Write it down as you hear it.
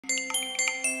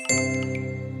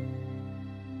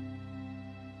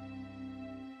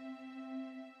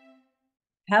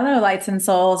Hello, lights and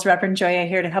souls. Reverend Joya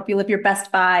here to help you live your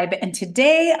best vibe. And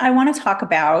today I want to talk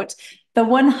about the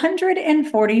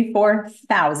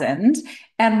 144,000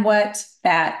 and what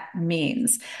that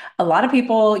means. A lot of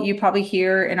people you probably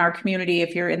hear in our community,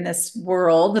 if you're in this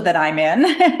world that I'm in,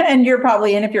 and you're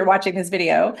probably in if you're watching this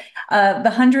video, the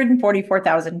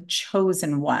 144,000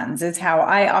 chosen ones is how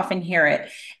I often hear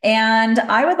it. And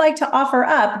I would like to offer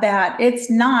up that it's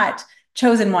not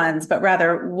chosen ones, but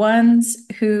rather ones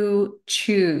who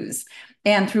choose.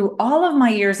 And through all of my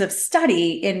years of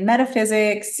study in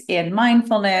metaphysics, in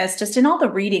mindfulness, just in all the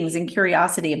readings and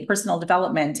curiosity and personal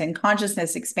development and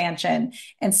consciousness expansion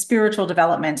and spiritual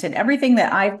development and everything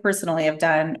that I personally have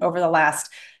done over the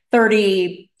last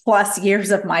 30 plus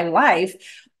years of my life,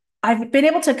 I've been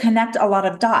able to connect a lot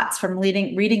of dots from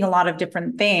reading a lot of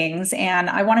different things. And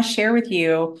I want to share with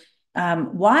you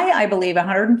why I believe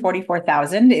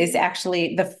 144,000 is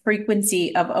actually the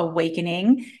frequency of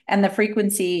awakening and the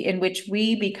frequency in which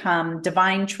we become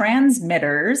divine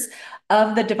transmitters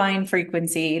of the divine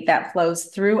frequency that flows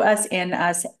through us, in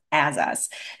us, as us.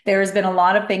 There's been a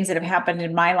lot of things that have happened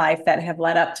in my life that have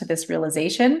led up to this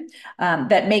realization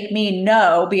that make me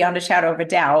know beyond a shadow of a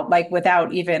doubt, like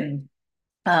without even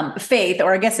faith,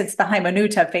 or I guess it's the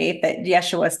Hymenuta faith that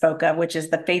Yeshua spoke of, which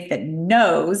is the faith that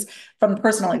knows from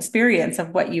personal experience of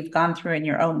what you've gone through in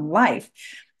your own life.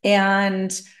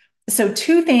 And so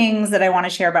two things that I want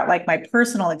to share about like my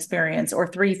personal experience, or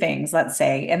three things, let's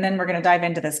say, and then we're going to dive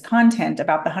into this content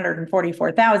about the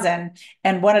 144,000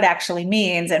 and what it actually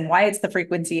means and why it's the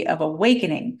frequency of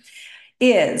awakening.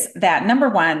 Is that number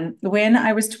one, when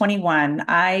I was 21,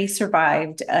 I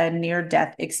survived a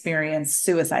near-death experience,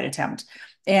 suicide attempt.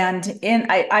 And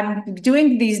I'm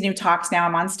doing these new talks now.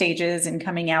 I'm on stages and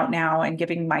coming out now and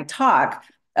giving my talk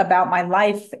about my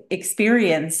life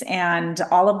experience and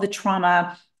all of the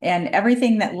trauma and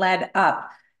everything that led up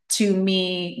to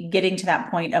me getting to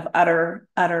that point of utter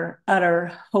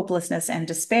hopelessness and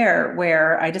despair,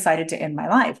 where I decided to end my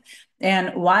life.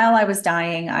 And while I was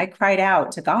dying, I cried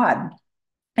out to God.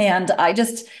 And I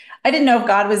didn't know if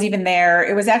God was even there.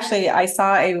 It was actually, I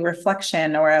saw a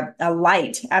reflection or a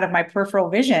light out of my peripheral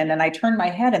vision, and I turned my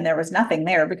head and there was nothing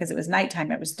there because it was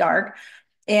nighttime, it was dark.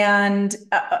 And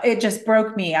it just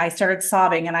broke me. I started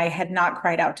sobbing and I had not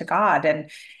cried out to God. And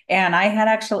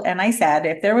I said,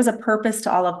 if there was a purpose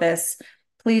to all of this,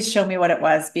 please show me what it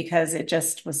was, because it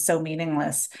just was so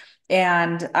meaningless.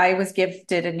 And I was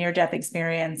gifted a near-death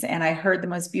experience, and I heard the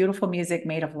most beautiful music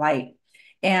made of light.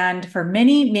 And for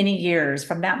many, many years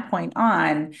from that point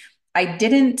on, I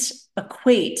didn't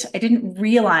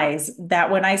realize that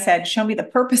when I said, show me the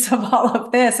purpose of all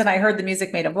of this, and I heard the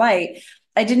music made of light,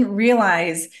 I didn't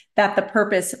realize that the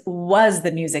purpose was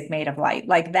the music made of light.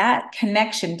 Like that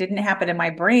connection didn't happen in my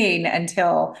brain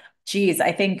until, geez,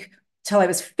 I think till I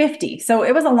was 50. So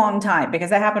it was a long time,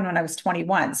 because that happened when I was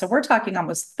 21. So we're talking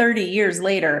almost 30 years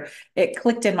later, it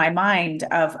clicked in my mind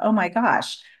of, oh my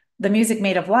gosh, the music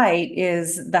made of light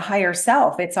is the higher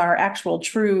self. It's our actual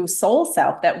true soul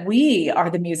self, that we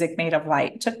are the music made of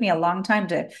light. It took me a long time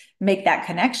to make that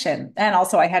connection. And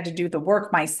also I had to do the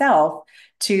work myself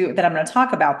that I'm going to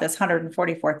talk about, this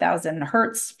 144,000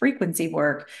 hertz frequency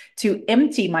work, to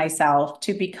empty myself,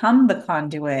 to become the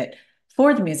conduit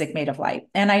for the music made of light.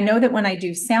 And I know that when I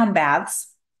do sound baths,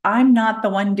 I'm not the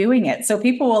one doing it. So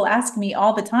people will ask me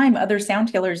all the time, other sound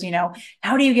healers,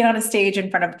 how do you get on a stage in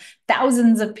front of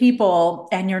thousands of people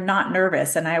and you're not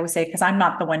nervous? And I always say, because I'm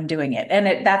not the one doing it.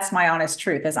 And that's my honest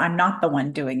truth, is I'm not the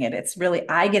one doing it. It's really,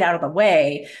 I get out of the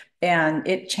way and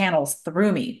it channels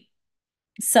through me.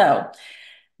 So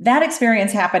that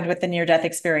experience happened with the near-death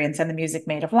experience and the music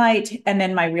made of light. And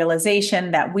then my realization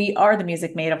that we are the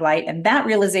music made of light. And that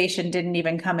realization didn't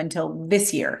even come until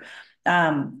this year,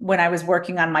 when I was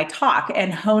working on my talk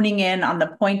and honing in on the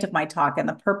point of my talk and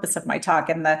the purpose of my talk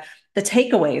and the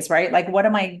takeaways, right? Like, what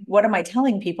am I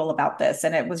telling people about this?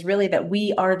 And it was really that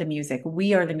we are the music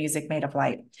made of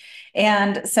light.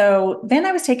 And so then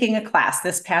I was taking a class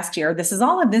this past year. This is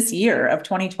all in this year of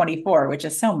 2024, which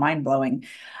is so mind blowing.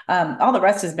 All the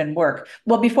rest has been work.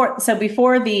 Well, before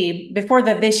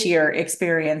the this year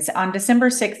experience, on December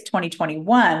 6th,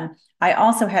 2021, I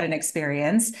also had an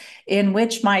experience in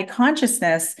which my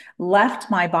consciousness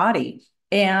left my body.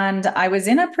 And I was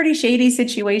in a pretty shady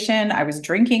situation. I was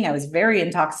drinking, I was very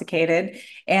intoxicated,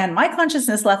 and my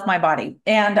consciousness left my body.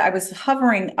 And I was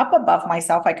hovering up above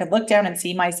myself. I could look down and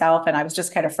see myself, and I was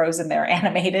just kind of frozen there,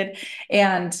 animated.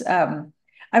 And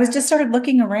I was just started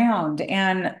looking around,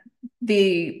 and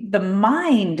the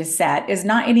mindset is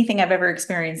not anything I've ever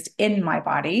experienced in my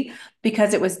body,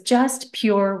 because it was just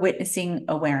pure witnessing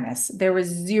awareness. There was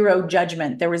zero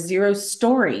judgment. There was zero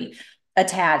story.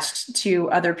 attached to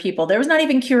other people. There was not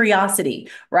even curiosity,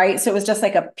 right? So it was just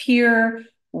like a pure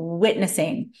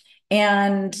witnessing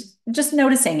and just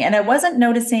noticing. And I wasn't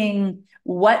noticing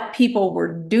what people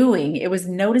were doing, it was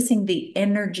noticing the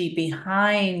energy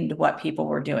behind what people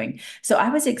were doing. So I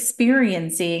was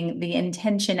experiencing the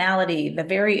intentionality, the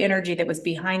very energy that was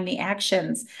behind the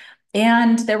actions.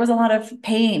 And there was a lot of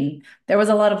pain. There was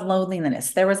a lot of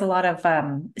loneliness. There was a lot of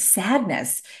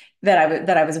sadness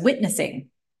that I was witnessing.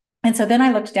 And so then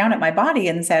I looked down at my body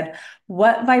and said,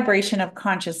 what vibration of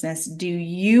consciousness do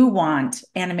you want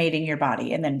animating your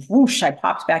body? And then whoosh, I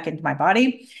popped back into my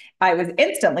body. I was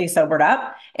instantly sobered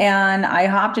up and I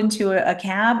hopped into a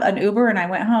cab, an Uber, and I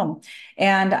went home.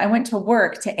 And I went to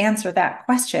work to answer that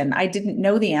question. I didn't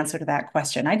know the answer to that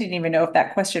question. I didn't even know if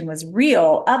that question was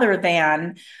real, other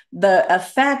than the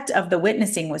effect of the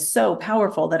witnessing was so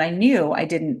powerful that I knew I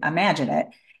didn't imagine it,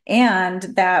 and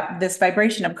that this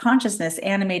vibration of consciousness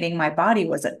animating my body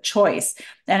was a choice.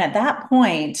 And at that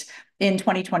point in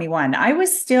 2021, I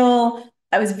was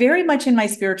very much in my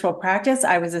spiritual practice.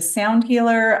 I was a sound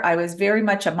healer. I was very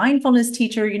much a mindfulness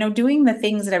teacher, doing the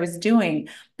things that I was doing,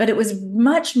 but it was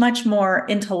much, much more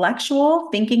intellectual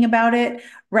thinking about it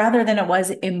rather than it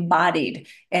was embodied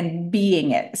and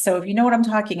being it. So if you know what I'm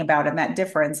talking about and that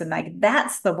difference, and like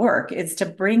that's the work, is to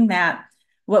bring that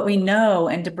what we know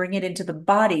and to bring it into the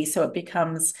body so it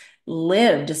becomes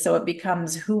lived, so it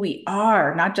becomes who we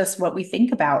are, not just what we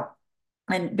think about.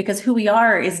 And because who we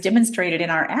are is demonstrated in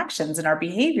our actions and our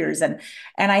behaviors. And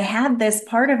I had this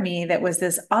part of me that was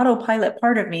this autopilot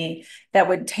part of me that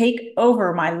would take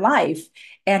over my life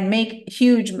and make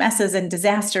huge messes and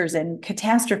disasters and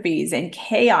catastrophes and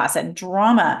chaos and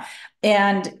drama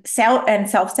and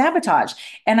self-sabotage.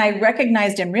 And I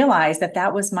recognized and realized that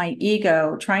that was my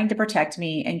ego trying to protect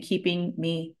me and keeping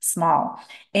me small.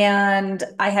 And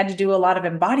I had to do a lot of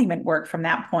embodiment work from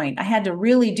that point. I had to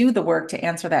really do the work to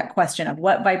answer that question of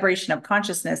what vibration of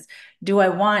consciousness do I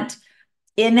want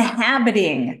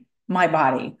inhabiting my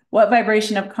body? What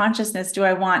vibration of consciousness do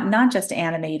I want not just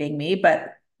animating me,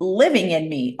 but living in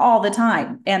me all the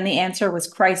time? And the answer was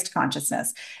Christ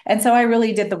consciousness. And so I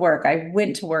really did the work. I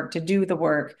went to work to do the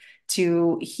work,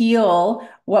 to heal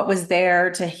what was there,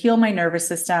 to heal my nervous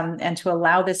system, and to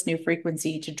allow this new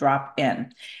frequency to drop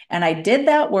in. And I did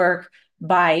that work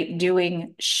by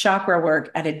doing chakra work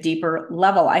at a deeper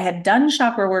level. I had done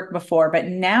chakra work before, but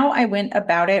now I went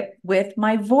about it with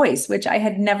my voice, which I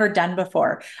had never done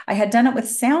before. I had done it with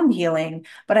sound healing,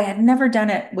 but I had never done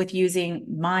it with using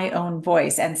my own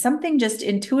voice. And something just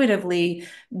intuitively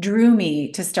drew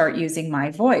me to start using my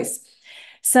voice.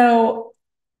 So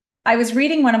I was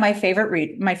reading one of my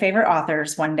favorite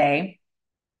authors one day,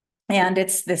 and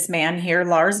it's this man here,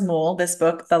 Lars Muhl. This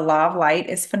book, The Law of Light,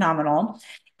 is phenomenal.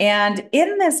 And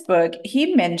in this book,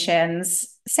 he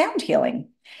mentions sound healing.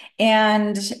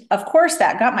 And of course,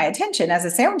 that got my attention as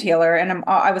a sound healer. And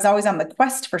I was always on the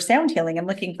quest for sound healing and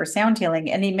looking for sound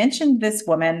healing. And he mentioned this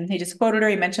woman. He just quoted her.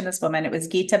 He mentioned this woman. It was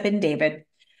Gita bin David.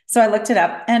 So I looked it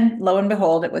up, and lo and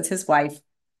behold, it was his wife.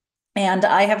 And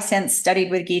I have since studied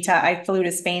with Gita. I flew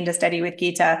to Spain to study with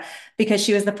Gita because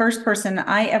she was the first person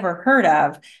I ever heard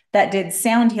of that did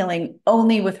sound healing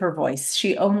only with her voice.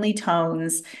 She only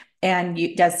tones and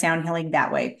does sound healing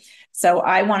that way. So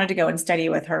I wanted to go and study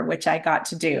with her, which I got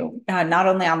to do, not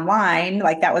only online,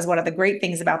 like that was one of the great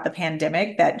things about the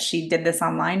pandemic, that she did this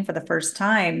online for the first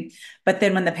time. But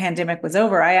then when the pandemic was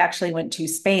over, I actually went to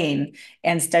Spain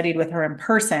and studied with her in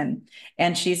person.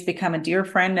 And she's become a dear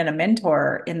friend and a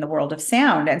mentor in the world of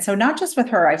sound. And so not just with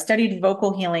her, I've studied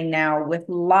vocal healing now with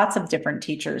lots of different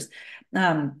teachers,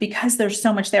 because there's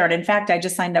so much there. And in fact, I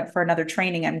just signed up for another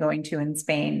training I'm going to in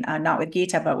Spain, not with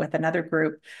Gita, but with another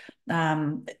group,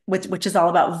 which is all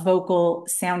about vocal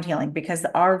sound healing, because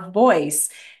our voice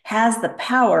has the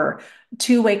power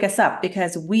to wake us up,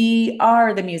 because we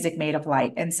are the music made of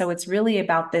light. And so it's really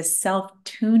about this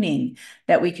self-tuning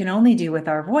that we can only do with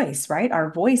our voice, right? Our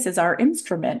voice is our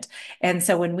instrument. And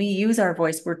so when we use our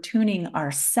voice, we're tuning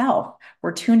ourself.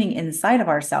 We're tuning inside of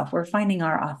ourself. We're finding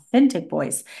our authentic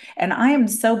voice. And I am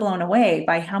so blown away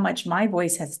by how much my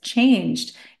voice has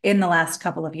changed in the last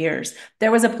couple of years.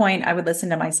 There was a point I would listen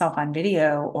to myself on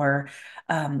video or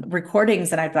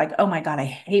recordings, and I'd be like, oh my God, I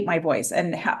hate my voice.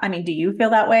 And I mean, do you feel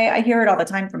that way? I hear it all the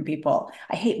time from people.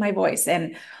 I hate my voice.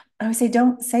 And I would say,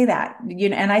 don't say that.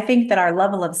 And I think that our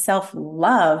level of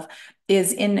self-love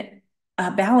is in a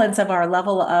balance of our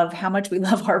level of how much we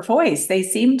love our voice. They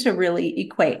seem to really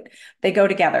equate. They go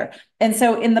together. And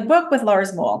so in the book with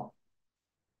Lars Muhl,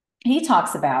 he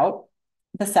talks about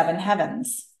the seven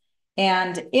heavens.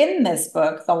 And in this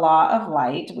book, The Law of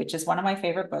Light, which is one of my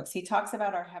favorite books, he talks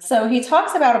about our heaven. So he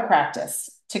talks about a practice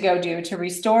to go do to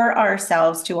restore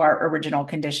ourselves to our original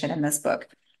condition in this book.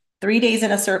 3 days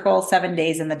in a circle, 7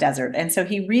 days in the desert. And so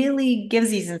he really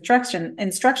gives these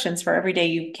instructions for every day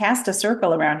you cast a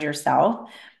circle around yourself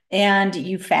and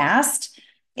you fast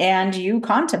and you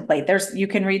contemplate. You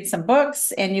can read some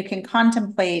books and you can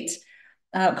contemplate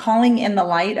calling in the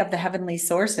light of the heavenly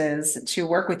sources to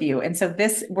work with you. And so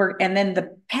this work, and then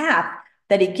the path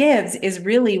that he gives is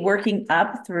really working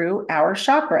up through our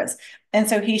chakras. And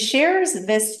so he shares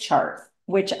this chart,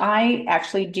 which I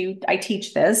actually do. I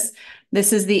teach this.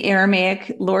 This is the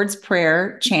Aramaic Lord's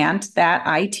Prayer chant that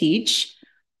I teach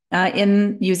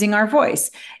in using our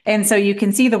voice. And so you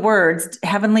can see the words,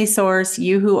 heavenly source,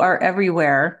 you who are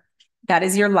everywhere. That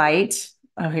is your light.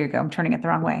 Oh, here you go. I'm turning it the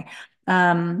wrong way.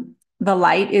 The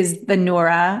light is the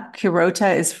Nura.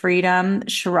 Kirota is freedom.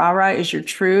 Sharara is your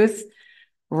truth.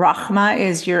 Rahma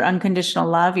is your unconditional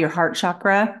love, your heart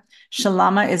chakra.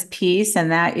 Shalama is peace,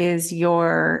 and that is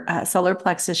your solar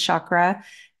plexus chakra.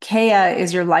 Kea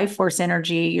is your life force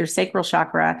energy, your sacral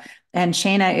chakra. And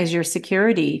Shana is your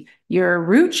security, your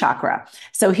root chakra.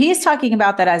 So he's talking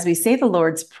about that as we say the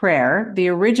Lord's Prayer. The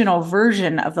original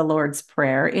version of the Lord's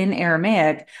Prayer in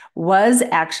Aramaic was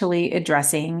actually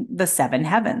addressing the seven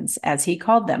heavens, as he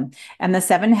called them. And the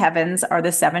seven heavens are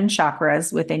the seven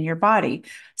chakras within your body.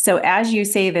 So as you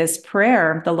say this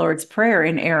prayer, the Lord's Prayer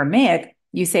in Aramaic,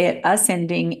 you say it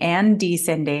ascending and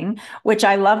descending, which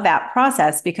I love that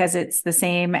process because it's the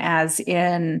same as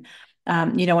in,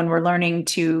 when we're learning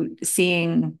to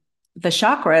seeing the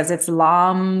chakras, it's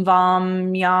lam,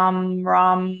 vam, yam,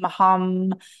 ram,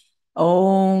 hum,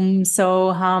 om,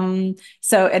 so hum.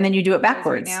 So, and then you do it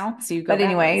backwards. Right now. So you go. But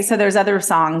anyway, so there's other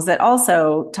songs that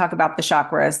also talk about the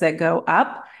chakras that go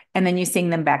up and then you sing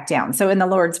them back down. So in the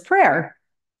Lord's Prayer,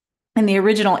 in the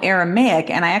original Aramaic,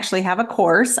 and I actually have a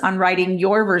course on writing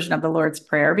your version of the Lord's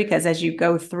Prayer, because as you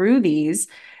go through these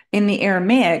in the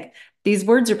Aramaic, these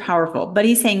words are powerful. But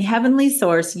he's saying, heavenly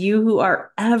source, you who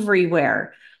are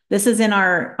everywhere. This is in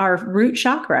our root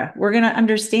chakra. We're going to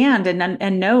understand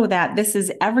and know that this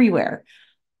is everywhere.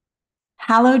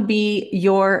 Hallowed be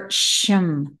your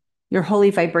Shem, your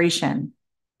holy vibration.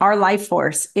 Our life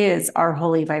force is our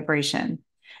holy vibration.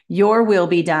 Your will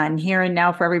be done here and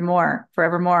now forevermore.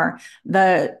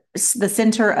 The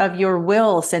center of your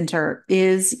will center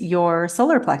is your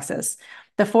solar plexus.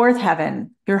 The fourth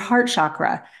heaven, your heart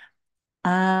chakra.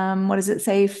 What does it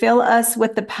say? Fill us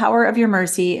with the power of your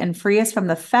mercy and free us from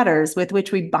the fetters with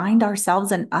which we bind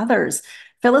ourselves and others.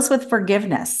 Fill us with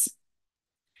forgiveness.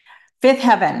 Fifth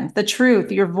heaven, the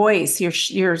truth, your voice, your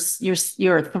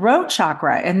throat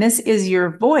chakra. And this is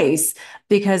your voice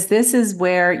because this is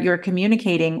where you're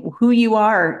communicating who you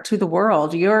are to the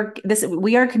world.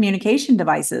 We are communication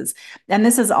devices. And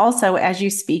this is also, as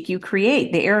you speak, you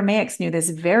create. The Aramaics knew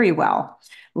this very well.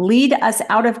 Lead us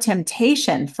out of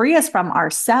temptation, free us from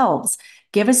ourselves,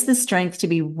 give us the strength to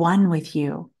be one with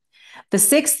you. The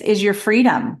sixth is your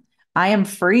freedom. I am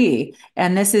free.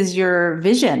 And this is your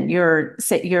vision, your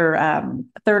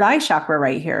third eye chakra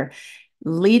right here.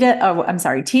 Teach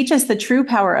us the true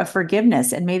power of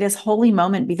forgiveness, and may this holy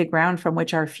moment be the ground from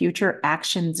which our future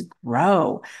actions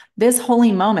grow. This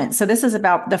holy moment. So this is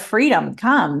about the freedom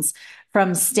comes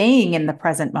from staying in the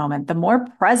present moment. The more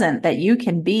present that you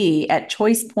can be at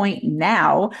choice point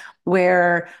now,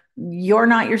 where you're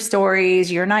not your stories,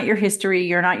 you're not your history,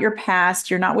 you're not your past,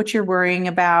 you're not what you're worrying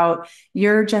about.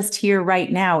 You're just here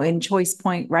right now in choice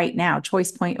point right now,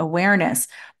 choice point awareness.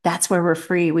 That's where we're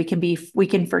free. We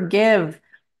can forgive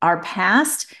our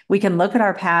past. We can look at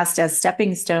our past as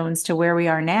stepping stones to where we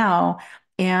are now,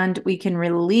 and we can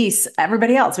release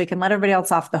everybody else. We can let everybody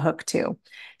else off the hook too.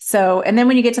 So, and then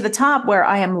when you get to the top where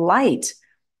I am light,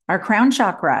 our crown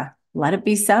chakra, let it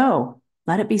be so.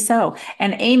 Let it be so.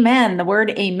 And amen, the word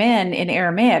amen in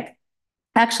Aramaic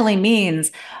actually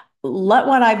means let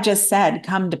what I've just said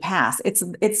come to pass.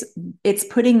 It's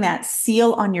putting that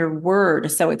seal on your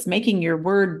word. So it's making your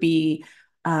word be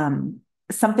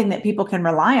something that people can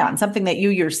rely on, something that you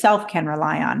yourself can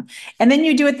rely on. And then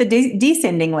you do it the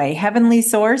descending way. Heavenly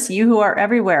source, you who are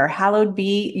everywhere, hallowed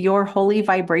be your holy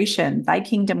vibration. Thy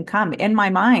kingdom come in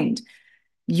my mind.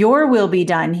 Your will be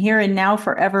done here and now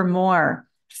forevermore.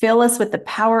 Fill us with the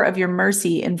power of your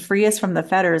mercy and free us from the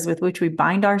fetters with which we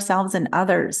bind ourselves and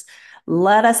others.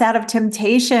 Let us out of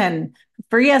temptation,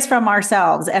 free us from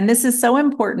ourselves. And this is so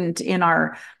important in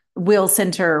our will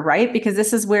center, right? Because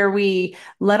this is where we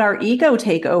let our ego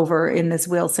take over in this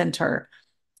will center.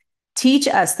 Teach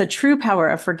us the true power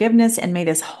of forgiveness, and may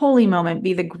this holy moment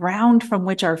be the ground from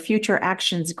which our future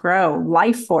actions grow.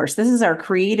 Life force. This is our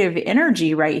creative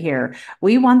energy right here.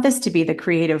 We want this to be the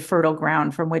creative, fertile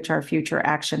ground from which our future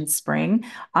actions spring.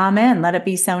 Amen. Let it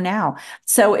be so now.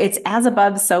 So it's as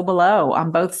above, so below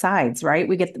on both sides, right?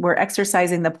 We're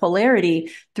exercising the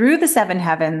polarity through the seven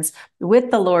heavens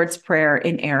with the Lord's Prayer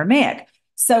in Aramaic.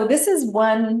 So this is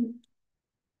one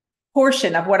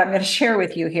portion of what I'm going to share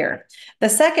with you here. The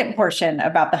second portion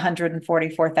about the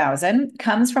 144,000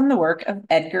 comes from the work of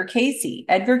Edgar Cayce,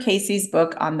 Edgar Cayce's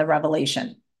book on the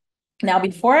Revelation. Now,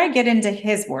 before I get into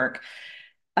his work,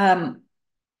 well,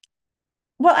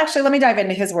 actually, let me dive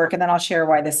into his work and then I'll share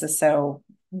why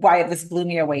this blew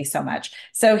me away so much.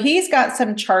 So he's got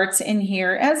some charts in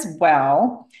here as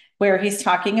well, where he's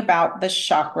talking about the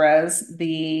chakras,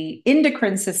 the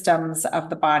endocrine systems of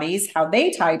the bodies, how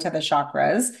they tie to the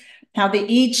chakras, how the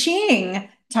I Ching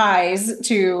ties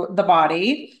to the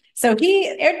body. So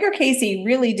Edgar Cayce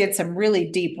really did some really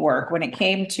deep work when it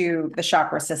came to the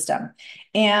chakra system.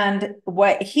 And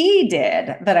what he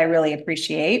did that I really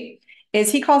appreciate is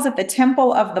he calls it the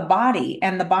temple of the body,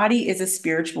 and the body is a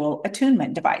spiritual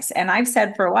attunement device. And I've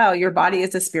said for a while, your body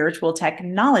is a spiritual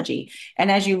technology. And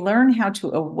as you learn how to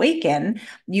awaken,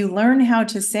 you learn how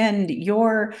to send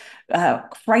your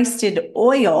Christed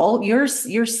oil, your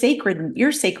sacred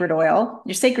oil,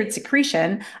 your sacred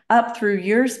secretion up through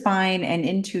your spine and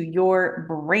into your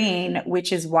brain,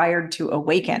 which is wired to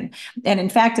awaken. And in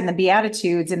fact, in the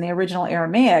Beatitudes in the original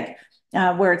Aramaic,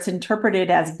 where it's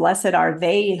interpreted as blessed are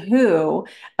they who,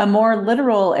 a more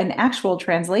literal and actual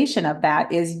translation of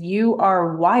that is you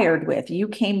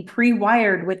came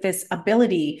pre-wired with this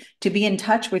ability to be in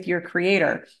touch with your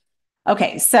creator.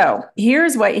 Okay, so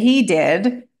here's what he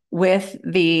did with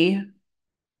the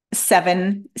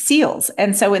seven seals.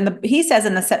 And so he says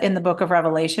in the book of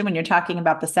Revelation, when you're talking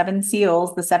about the seven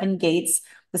seals, the seven gates,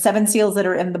 the seven seals that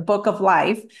are in the book of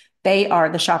life, they are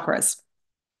the chakras.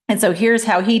 And so here's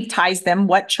how he ties them.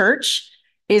 What church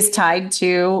is tied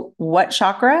to what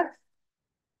chakra?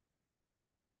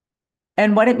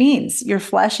 And what it means, your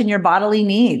flesh and your bodily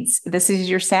needs. This is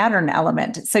your Saturn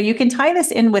element. So you can tie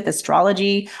this in with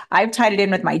astrology. I've tied it in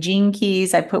with my gene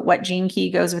keys. I put what gene key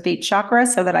goes with each chakra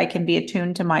so that I can be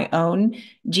attuned to my own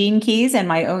gene keys and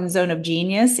my own zone of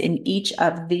genius in each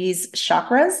of these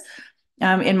chakras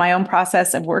in my own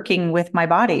process of working with my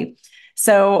body.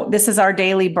 So this is our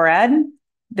daily bread.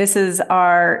 This is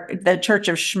the Church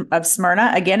of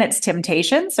Smyrna. Again, it's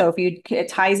temptation. So it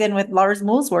ties in with Lars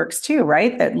Muhl's works too,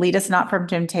 right? That lead us not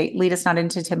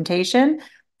into temptation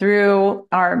through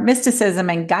our mysticism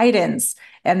and guidance.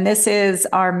 And this is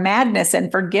our madness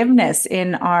and forgiveness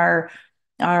in our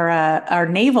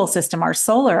naval system, our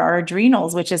solar, our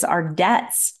adrenals, which is our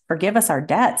debts. Forgive us our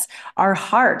debts. Our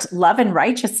heart, love and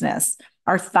righteousness.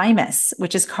 Our thymus,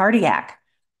 which is cardiac.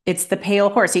 It's the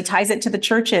pale horse. He ties it to the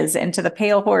churches and to the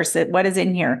pale horse. What is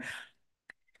in here?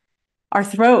 Our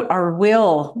throat, our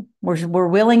will, we're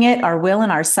willing it, our will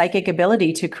and our psychic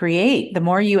ability to create. The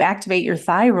more you activate your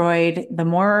thyroid, the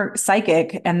more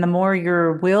psychic and the more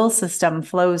your will system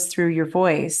flows through your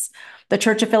voice. The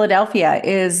Church of Philadelphia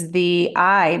is the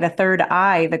eye, the third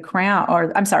eye, the crown,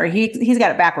 or I'm sorry, he's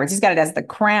got it backwards. He's got it as the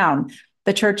crown,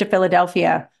 the Church of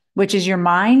Philadelphia, which is your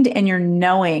mind and your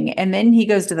knowing. And then he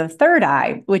goes to the third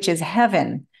eye, which is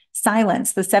heaven,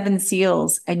 silence, the seven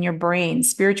seals, and your brain,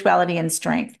 spirituality and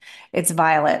strength. It's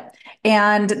violet.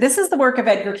 And this is the work of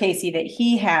Edgar Cayce that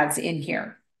he has in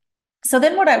here. So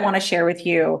then what I want to share with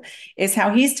you is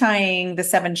how he's tying the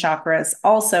seven chakras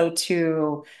also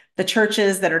to the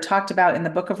churches that are talked about in the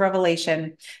book of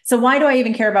Revelation. So why do I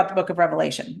even care about the book of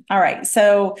Revelation? All right.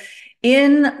 So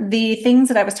in the things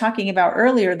that I was talking about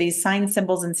earlier, these signs,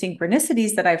 symbols, and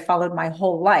synchronicities that I've followed my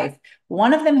whole life,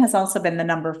 one of them has also been the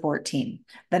number 14.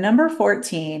 The number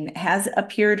 14 has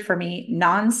appeared for me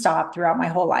nonstop throughout my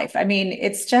whole life. I mean,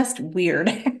 it's just weird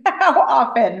how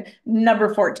often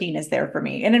number 14 is there for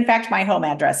me. And in fact, my home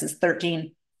address is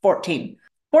 1314.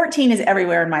 14 is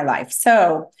everywhere in my life.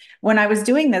 So when I was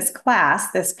doing this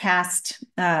class this past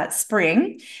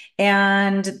spring,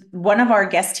 and one of our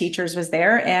guest teachers was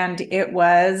there, and it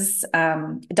was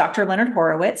Dr. Leonard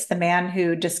Horowitz, the man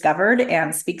who discovered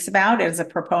and speaks about as a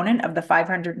proponent of the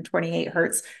 528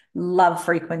 hertz love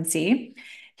frequency.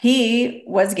 He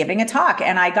was giving a talk,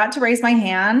 and I got to raise my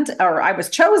hand, or I was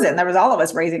chosen. There was all of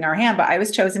us raising our hand, but I was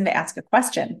chosen to ask a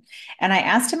question. And I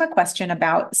asked him a question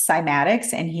about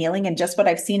cymatics and healing and just what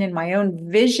I've seen in my own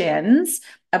visions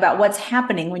about what's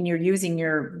happening when you're using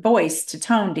your voice to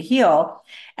tone to heal.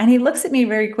 And he looks at me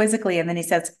very quizzically, and then he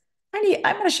says, I'm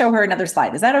going to show her another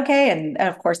slide. Is that okay? And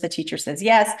of course, the teacher says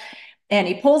yes. And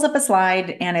he pulls up a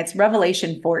slide and it's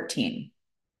Revelation 14.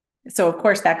 So, of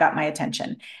course, that got my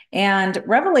attention. And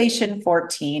Revelation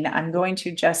 14, I'm going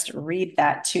to just read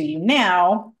that to you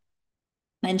now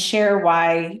and share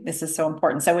why this is so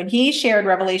important. So when he shared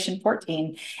Revelation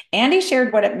 14 and he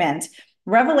shared what it meant,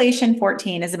 Revelation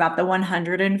 14 is about the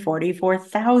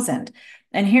 144,000.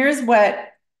 And here's what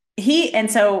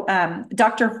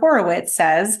Dr. Horowitz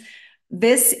says,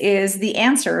 this is the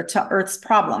answer to Earth's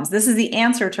problems. This is the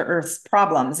answer to Earth's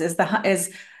problems is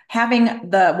having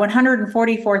the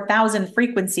 144,000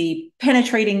 frequency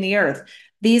penetrating the earth.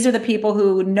 These are the people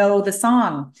who know the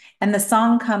song, and the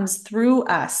song comes through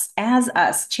us, as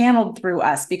us, channeled through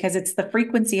us, because it's the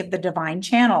frequency of the divine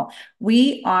channel.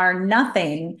 We are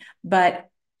nothing but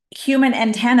human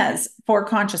antennas for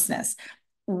consciousness.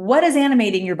 What is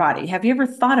animating your body? Have you ever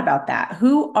thought about that?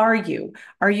 Who are you?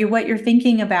 Are you what you're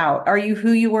thinking about? Are you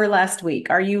who you were last week?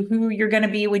 Are you who you're going to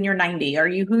be when you're 90? Are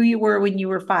you who you were when you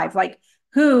were 5? Like,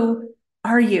 who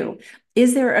are you?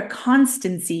 Is there a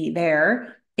constancy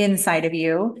there inside of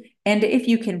you? And if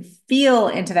you can feel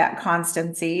into that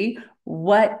constancy,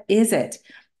 what is it?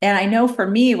 And I know for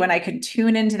me, when I could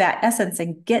tune into that essence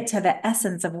and get to the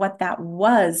essence of what that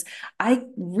was, I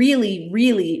really,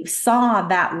 really saw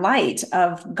that light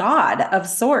of God, of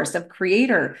source, of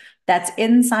creator that's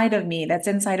inside of me, that's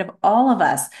inside of all of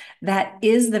us, that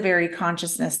is the very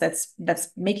consciousness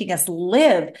that's making us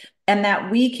live, and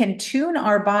that we can tune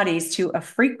our bodies to a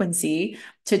frequency,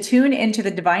 to tune into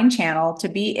the divine channel, to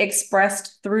be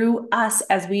expressed through us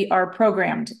as we are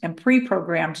programmed and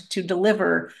pre-programmed to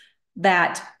deliver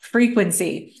that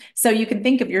frequency. So you can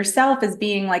think of yourself as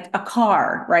being like a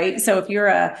car, right? So if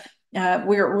you're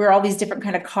we're all these different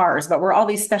kind of cars, but we're all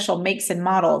these special makes and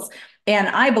models. And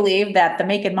I believe that the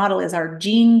make and model is our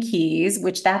gene keys,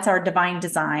 which that's our divine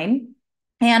design.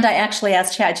 And I actually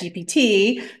asked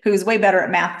ChatGPT, who's way better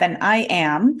at math than I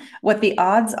am, what the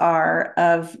odds are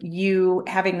of you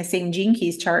having the same gene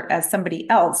keys chart as somebody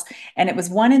else. And it was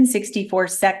 1 in 64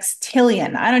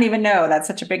 sextillion. I don't even know. That's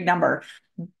such a big number,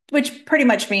 which pretty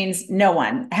much means no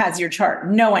one has your chart.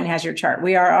 No one has your chart.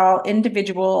 We are all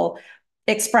individual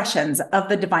expressions of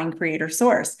the divine creator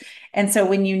source. And so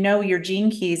when you know your gene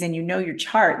keys and you know your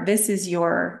chart, this is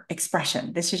your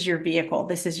expression. This is your vehicle.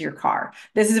 This is your car.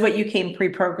 This is what you came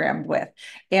pre-programmed with.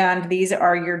 And these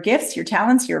are your gifts, your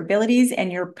talents, your abilities,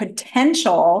 and your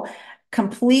potential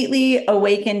completely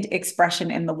awakened expression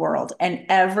in the world. And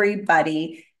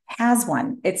everybody has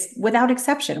one. It's without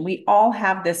exception. We all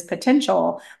have this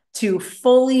potential to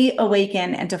fully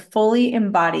awaken and to fully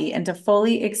embody and to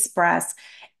fully express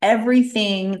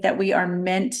everything that we are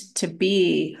meant to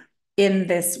be in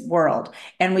this world.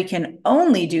 And we can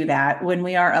only do that when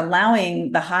we are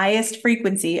allowing the highest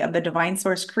frequency of the divine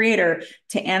source creator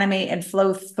to animate and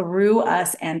flow through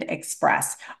us and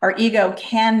express. Our ego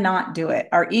cannot do it.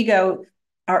 Our ego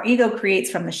creates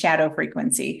from the shadow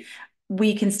frequency.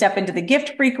 We can step into the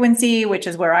gift frequency, which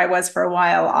is where I was for a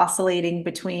while, oscillating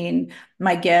between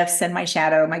my gifts and my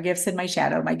shadow, my gifts and my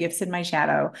shadow, my gifts and my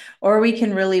shadow. Or we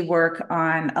can really work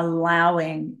on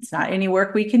allowing, it's not any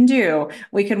work we can do.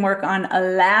 We can work on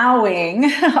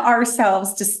allowing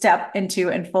ourselves to step into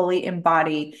and fully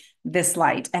embody this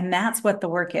light. And that's what the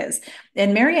work is.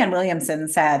 And Marianne Williamson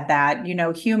said that,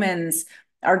 humans,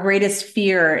 our greatest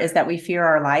fear is that we fear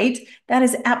our light. That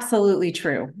is absolutely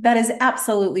true. That is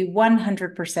absolutely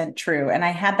 100% true. And I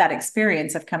had that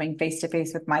experience of coming face to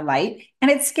face with my light,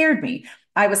 and it scared me.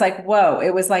 I was like, whoa,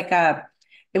 it was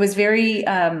very,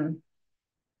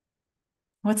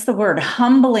 what's the word?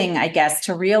 Humbling, I guess,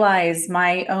 to realize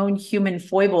my own human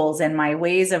foibles and my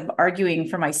ways of arguing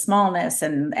for my smallness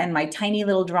and my tiny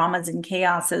little dramas and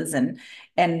chaoses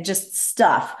and just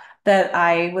stuff that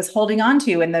I was holding on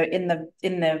to in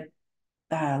the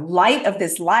light of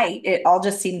this light. It all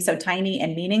just seemed so tiny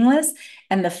and meaningless.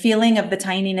 And the feeling of the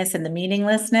tininess and the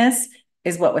meaninglessness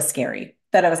is what was scary.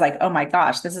 That I was like, oh my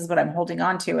gosh, this is what I'm holding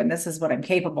on to, and this is what I'm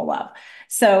capable of.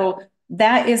 So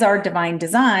that is our divine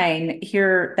design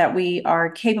here, that we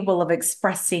are capable of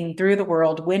expressing through the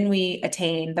world when we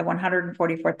attain the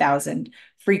 144,000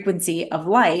 frequency of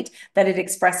light, that it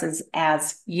expresses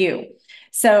as you.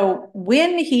 So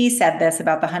when he said this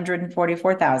about the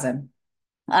 144,000,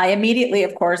 I immediately,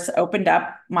 of course, opened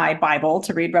up my Bible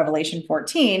to read Revelation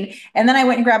 14. And then I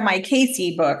went and grabbed my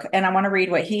Casey book, and I want to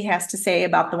read what he has to say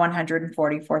about the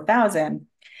 144,000.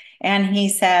 And he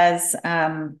says,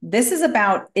 this is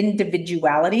about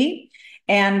individuality.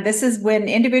 And this is when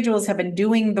individuals have been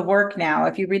doing the work now.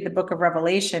 If you read the book of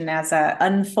Revelation as an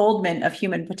unfoldment of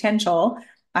human potential,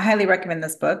 I highly recommend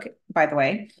this book, by the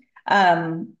way.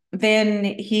 Then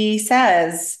he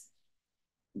says,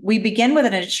 we begin with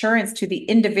an assurance to the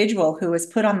individual who has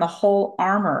put on the whole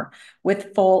armor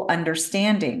with full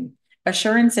understanding.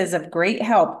 Assurance is of great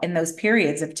help in those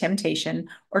periods of temptation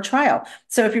or trial.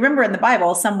 So if you remember in the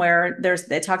Bible, somewhere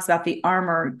it talks about the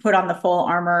armor, put on the full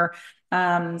armor,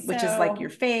 which is like your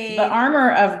faith. The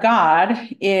armor of God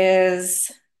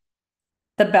is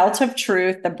the belt of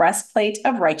truth, the breastplate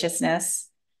of righteousness,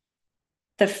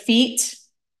 the feet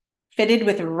fitted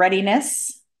with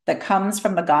readiness that comes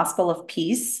from the gospel of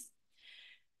peace.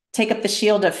 Take up the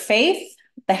shield of faith,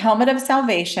 the helmet of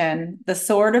salvation, the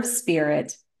sword of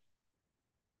spirit,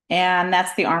 and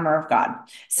that's the armor of God.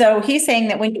 So he's saying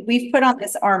that when we've put on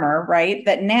this armor, right,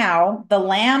 that now the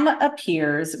Lamb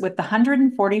appears with the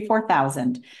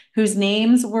 144,000 whose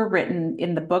names were written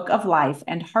in the book of life,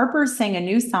 and harpers sang a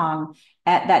new song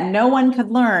that no one could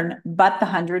learn but the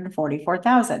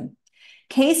 144,000.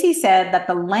 Casey said that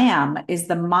the Lamb is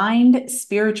the mind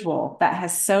spiritual that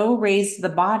has so raised the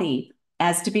body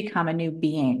as to become a new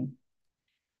being.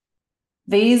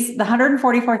 The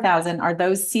 144,000 are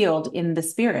those sealed in the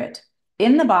spirit.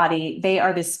 In the body, they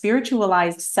are the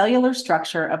spiritualized cellular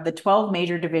structure of the 12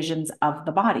 major divisions of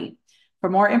the body. For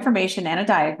more information and a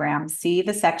diagram, see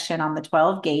the section on the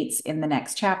 12 gates in the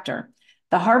next chapter.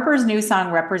 The Harper's new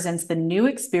song represents the new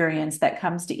experience that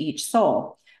comes to each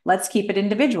soul. Let's keep it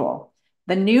individual.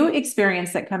 The new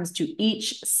experience that comes to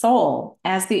each soul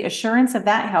as the assurance of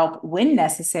that help when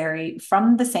necessary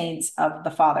from the saints of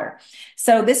the Father.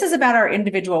 So this is about our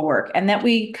individual work and that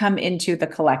we come into the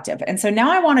collective. And so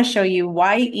now I want to show you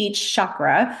why each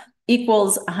chakra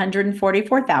equals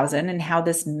 144,000 and how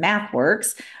this math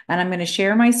works. And I'm going to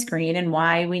share my screen and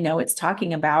why we know it's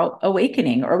talking about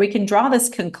awakening, or we can draw this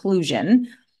conclusion.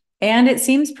 And it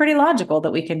seems pretty logical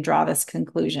that we can draw this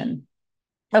conclusion.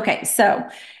 Okay, so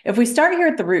if we start here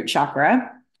at the root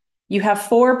chakra, you have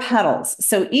 4 petals.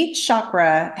 So each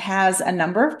chakra has a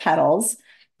number of petals,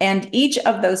 and each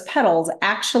of those petals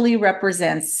actually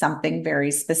represents something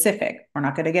very specific. We're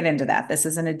not going to get into that. This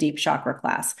isn't a deep chakra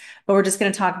class, but we're just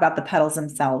going to talk about the petals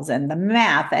themselves and the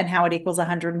math and how it equals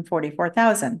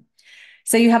 144,000.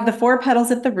 So you have the 4 petals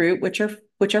at the root, which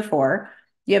are 4.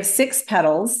 You have 6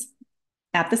 petals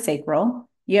at the sacral.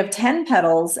 You have 10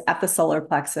 petals at the solar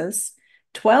plexus,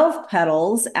 12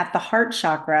 petals at the heart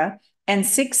chakra, and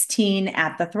 16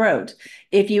 at the throat.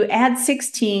 If you add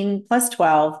 16 plus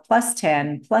 12 plus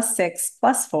 10 plus 6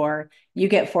 plus 4, you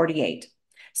get 48.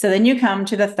 So then you come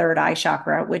to the third eye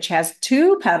chakra, which has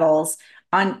 2 petals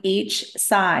on each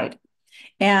side.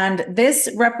 And this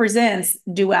represents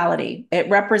duality. It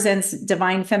represents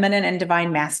divine feminine and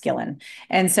divine masculine.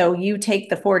 And so you take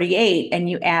the 48 and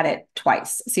you add it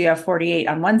twice. So you have 48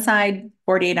 on one side,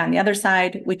 48 on the other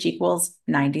side, which equals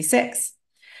 96.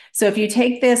 So if you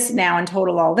take this now and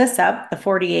total all this up, the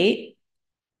 48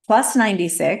 plus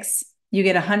 96, you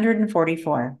get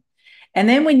 144. And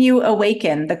then when you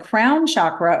awaken, the crown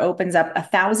chakra opens up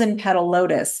 1,000-petal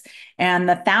lotus. And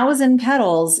the 1,000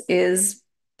 petals is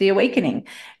the awakening.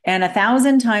 And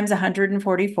 1,000 times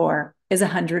 144 is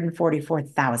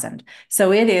 144,000.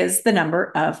 So it is the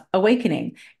number of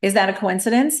awakening. Is that a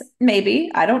coincidence?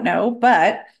 Maybe, I don't know,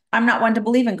 but I'm not one to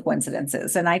believe in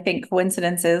coincidences. And I think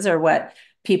coincidences are what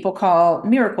people call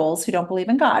miracles who don't believe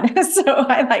in God. So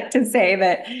I like to say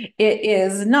that it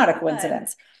is not a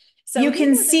coincidence. So you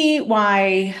can see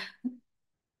why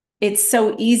it's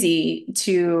so easy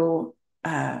to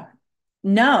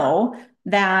know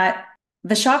that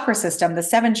the chakra system, the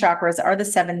 7 chakras, are the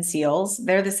 7 seals.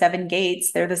 They're the 7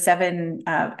 gates. They're the seven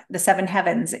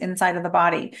heavens inside of the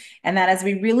body. And that as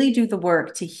we really do the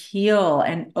work to heal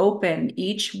and open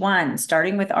each one,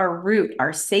 starting with our root,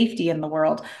 our safety in the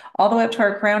world, all the way up to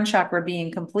our crown chakra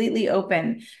being completely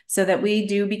open, so that we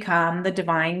do become the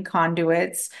divine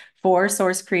conduits for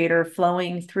Source Creator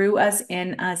flowing through us,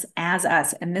 in us, as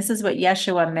us. And this is what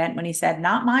Yeshua meant when he said,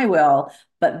 not my will,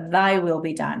 but thy will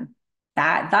be done.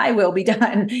 That thy will be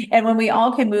done. And when we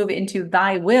all can move into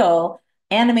thy will,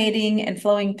 animating and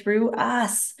flowing through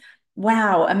us,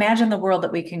 wow, imagine the world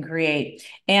that we can create.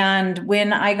 And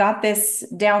when I got this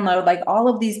download, like all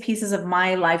of these pieces of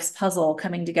my life's puzzle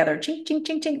coming together, chink, chink,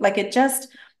 chink, chink, like it just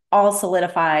all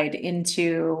solidified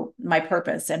into my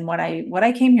purpose and what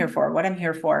I came here for, what I'm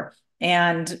here for.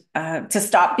 And to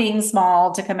stop being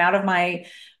small, to come out of my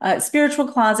spiritual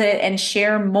closet and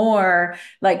share more,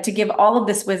 like to give all of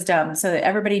this wisdom so that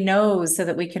everybody knows, so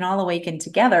that we can all awaken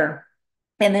together.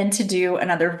 And then to do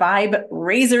another Vibe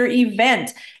Raiser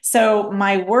event. So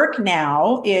my work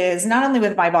now is not only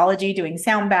with Vibology, doing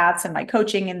sound baths and my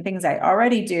coaching and things I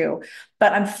already do,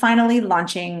 but I'm finally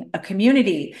launching a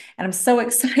community. And I'm so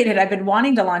excited. I've been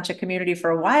wanting to launch a community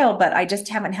for a while, but I just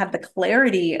haven't had the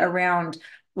clarity around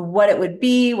what it would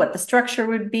be, what the structure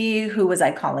would be, who was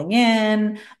I calling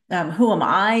in, who am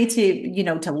I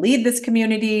to lead this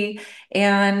community.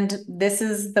 And this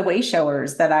is the way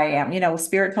showers that I am.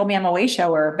 Spirit told me I'm a way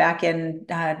shower back in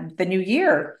the new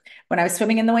year when I was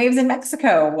swimming in the waves in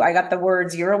Mexico. I got the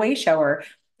words, "You're a way shower."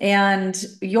 And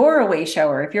you're a way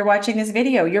shower. If you're watching this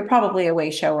video, you're probably a way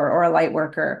shower or a light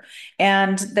worker.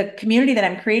 And the community that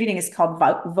I'm creating is called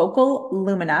Vocal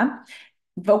Lumina.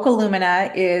 Vocal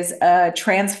Lumina is a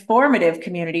transformative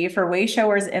community for way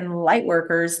showers and light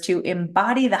workers to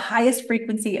embody the highest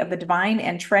frequency of the divine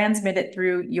and transmit it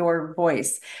through your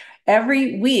voice.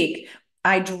 Every week,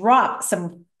 I drop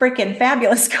some freaking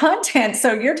fabulous content.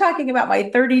 So you're talking about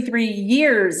my 33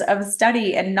 years of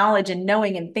study and knowledge and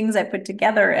knowing and things I put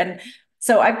together. And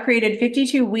so I've created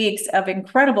 52 weeks of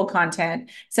incredible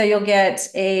content. So you'll get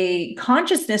a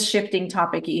consciousness shifting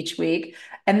topic each week,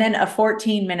 and then a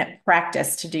 14-minute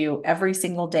practice to do every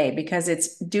single day, because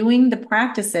it's doing the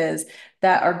practices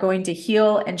that are going to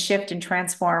heal and shift and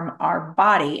transform our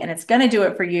body. And it's going to do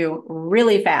it for you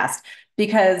really fast,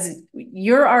 because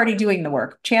you're already doing the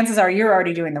work. Chances are you're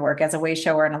already doing the work as a way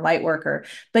shower and a light worker.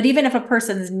 But even if a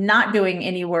person's not doing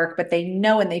any work, but they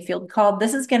know and they feel called,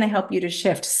 this is going to help you to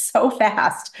shift so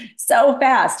fast, so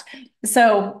fast.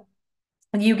 So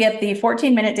you get the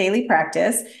 14-minute daily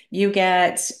practice. You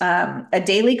get a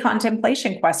daily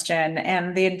contemplation question.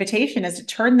 And the invitation is to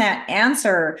turn that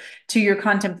answer to your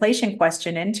contemplation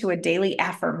question into a daily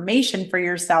affirmation for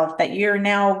yourself, that you're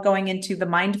now going into the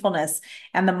mindfulness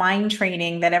and the mind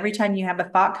training, that every time you have a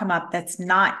thought come up that's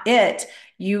not it,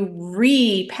 you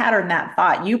re-pattern that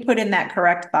thought, you put in that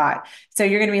correct thought. So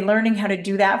you're going to be learning how to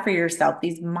do that for yourself,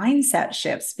 these mindset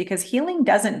shifts, because healing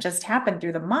doesn't just happen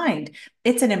through the mind.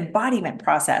 It's an embodiment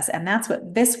process. And that's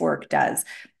what this work does,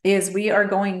 is we are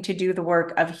going to do the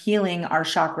work of healing our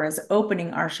chakras, opening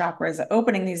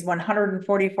these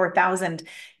 144,000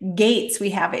 gates we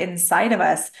have inside of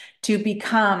us to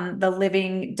become the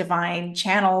living divine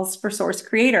channels for Source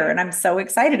Creator. And I'm so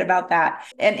excited about that.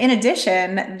 And in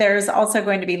addition, there's also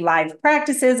going to be live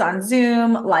practices on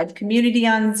Zoom, live community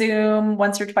on Zoom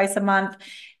once or twice a month,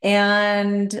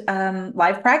 and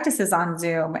live practices on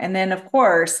Zoom. And then, of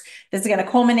course, this is going to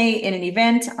culminate in an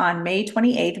event on May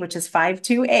 28th, which is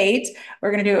 528.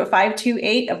 We're going to do it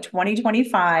 528 of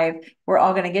 2025. We're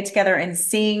all going to get together and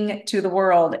sing to the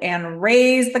world and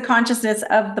raise the consciousness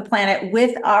of the planet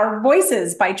with our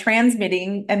voices by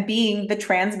transmitting and being the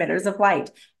transmitters of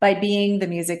light, by being the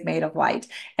music made of light.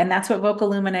 And that's what Vocal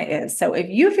Lumina is. So if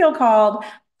you feel called,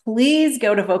 please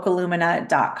go to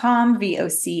vocalumina.com,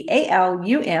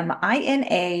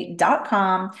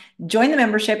 vocalumina.com. Join the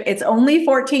membership. It's only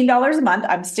 $14 a month.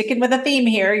 I'm sticking with a theme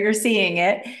here. You're seeing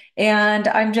it. And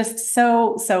I'm just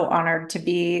so, so honored to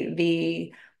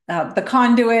be the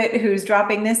conduit who's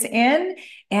dropping this in.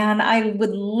 And I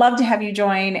would love to have you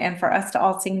join, and for us to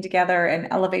all sing together and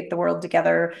elevate the world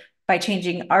together by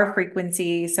changing our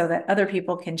frequency so that other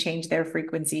people can change their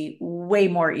frequency way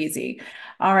more easy.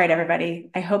 All right, everybody.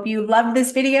 I hope you loved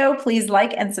this video. Please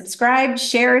like and subscribe,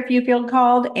 share if you feel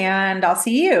called, and I'll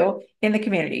see you in the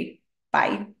community.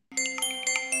 Bye.